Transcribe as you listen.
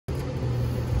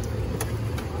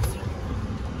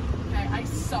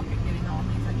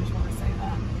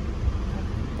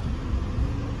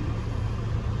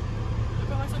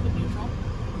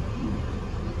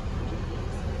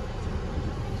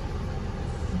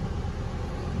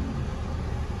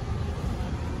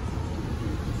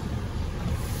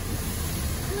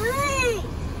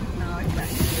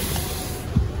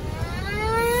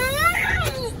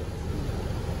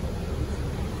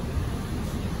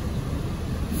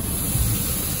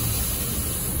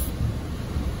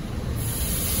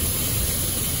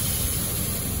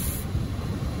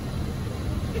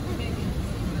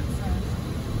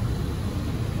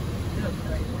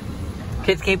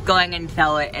Just keep going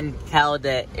until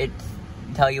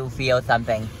you feel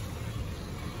something.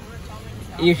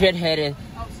 You should hit it.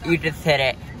 You just hit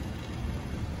it.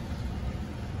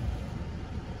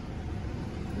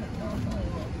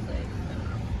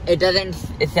 It doesn't,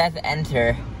 it says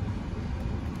enter.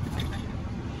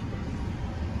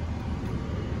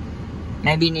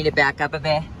 Maybe you need to back up a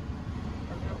bit.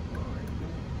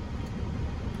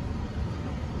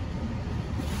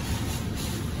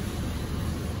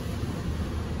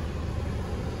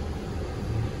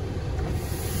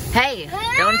 Hey,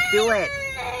 don't do it.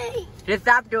 Just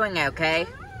stop doing it, okay?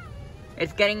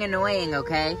 It's getting annoying,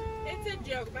 okay? It's a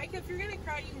joke. Mike, if you're gonna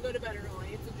cry, you can go to bed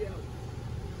early. It's a joke.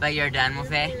 But you're done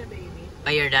with it?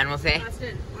 But you're done with it?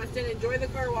 Austin, enjoy the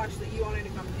car wash that you wanted to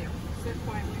come to. Sit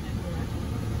quietly and enjoy it.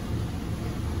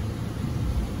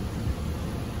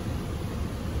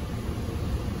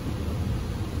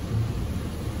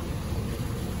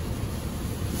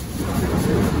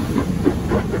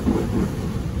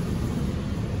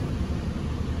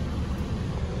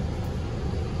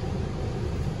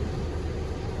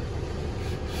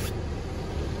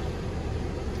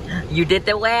 You did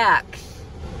the wax.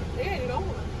 Yeah, you don't.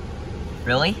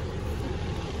 Really?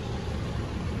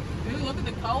 Ooh, look at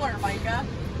the color, Micah.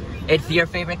 It's your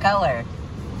favorite color.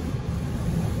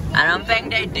 I don't think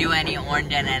they do any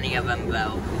orange in any of them,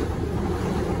 though.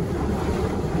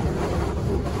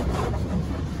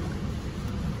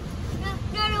 No,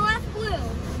 the last blue.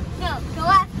 No, the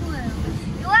last blue.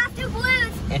 The last two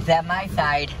blues. It's at my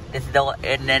side. This is the,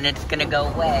 and then it's gonna go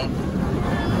away.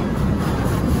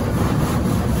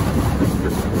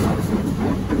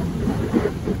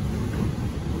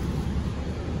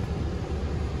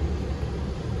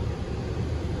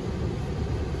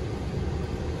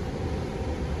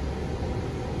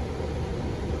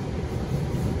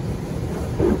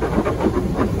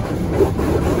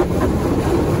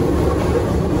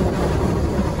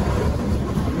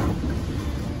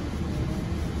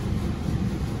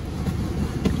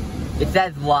 It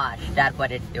says wash, that's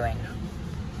what it's doing.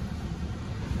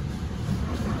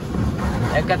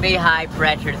 It could be high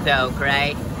pressure soak,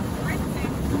 right?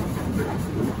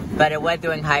 But it was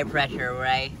doing high pressure,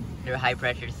 right? Through high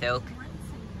pressure soak.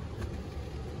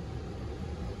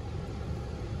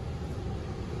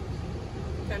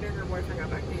 Kendra and her boyfriend got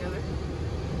back together.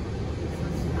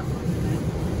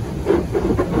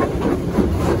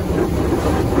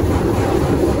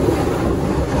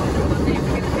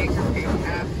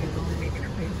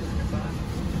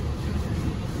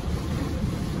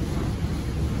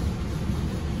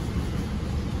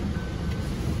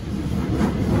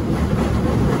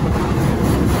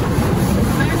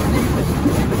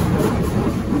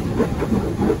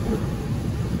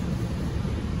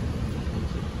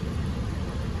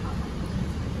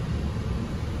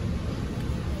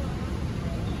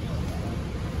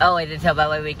 Oh, is it so that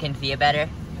way we can see it better?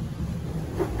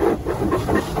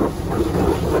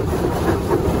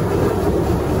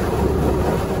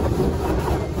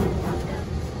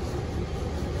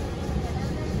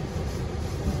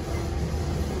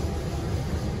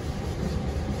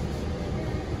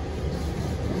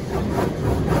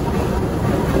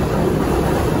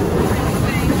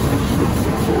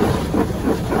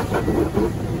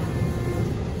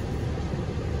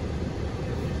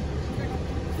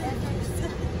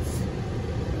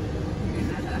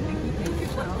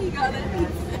 You got it.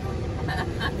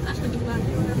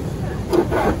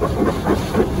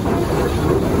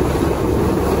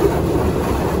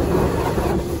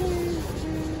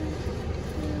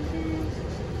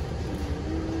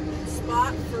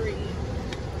 Spot free.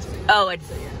 Oh,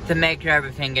 it's to make sure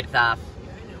everything gets off.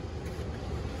 Yeah, I know.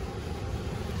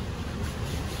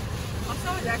 Also,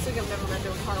 actually, I've never been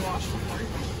to a car wash before.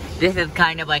 This is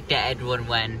kind of like the Edgewood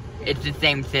one. It's the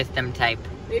same system type.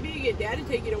 Maybe you get Dad to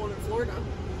take you to one in Florida.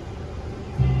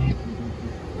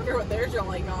 Wonder what theirs are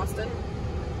like, Austin.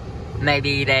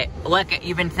 Maybe they look. It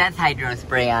even says hydro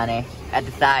spray on it at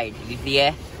the side. You see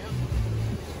it? Yep.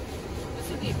 This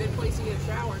would be a good place to get a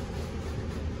shower.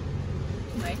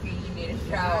 Mikey, you need a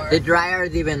shower. The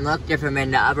dryers even look different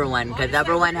than the other one because the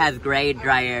other one has gray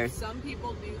dryers. Some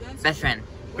people do this. Best friend,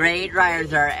 gray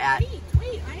dryers are at.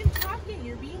 Wait, I am talking.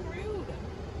 You're being rude.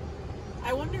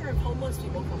 I wonder if homeless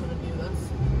people come in and do this.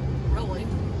 Really?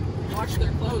 Wash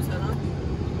their clothes, huh?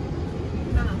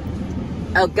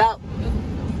 Oh, go.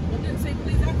 It didn't say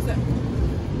please exit.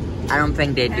 I don't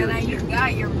think they do. Hannah, you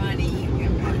got your money. You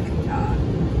can fucking talk.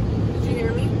 Did you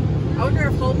hear me? I wonder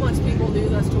if homeless people do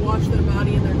this to wash their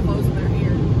body and their clothes and their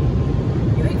hair.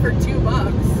 You think for $2,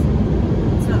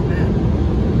 it's not bad.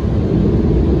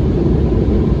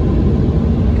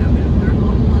 Yeah, but if they're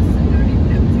homeless and don't even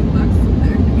have $2 in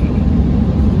their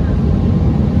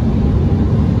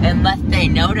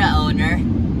Toyota owner.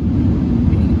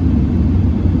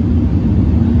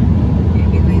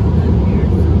 Maybe they live here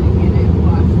so they get it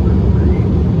washed for free.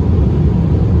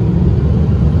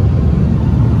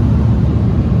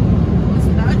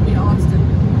 Listen, that would be Austin.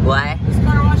 What? This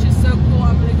car wash is so cool,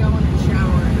 I'm gonna go in and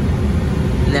shower in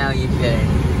it. No, you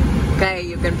shouldn't. Okay,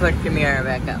 you can push the mirror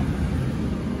back up.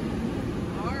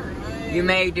 Alright. You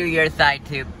may do your side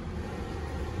too.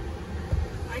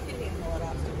 I can handle it,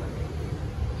 Austin.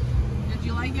 Did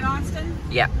you like it, Austin?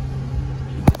 Yeah.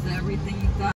 Is everything you thought?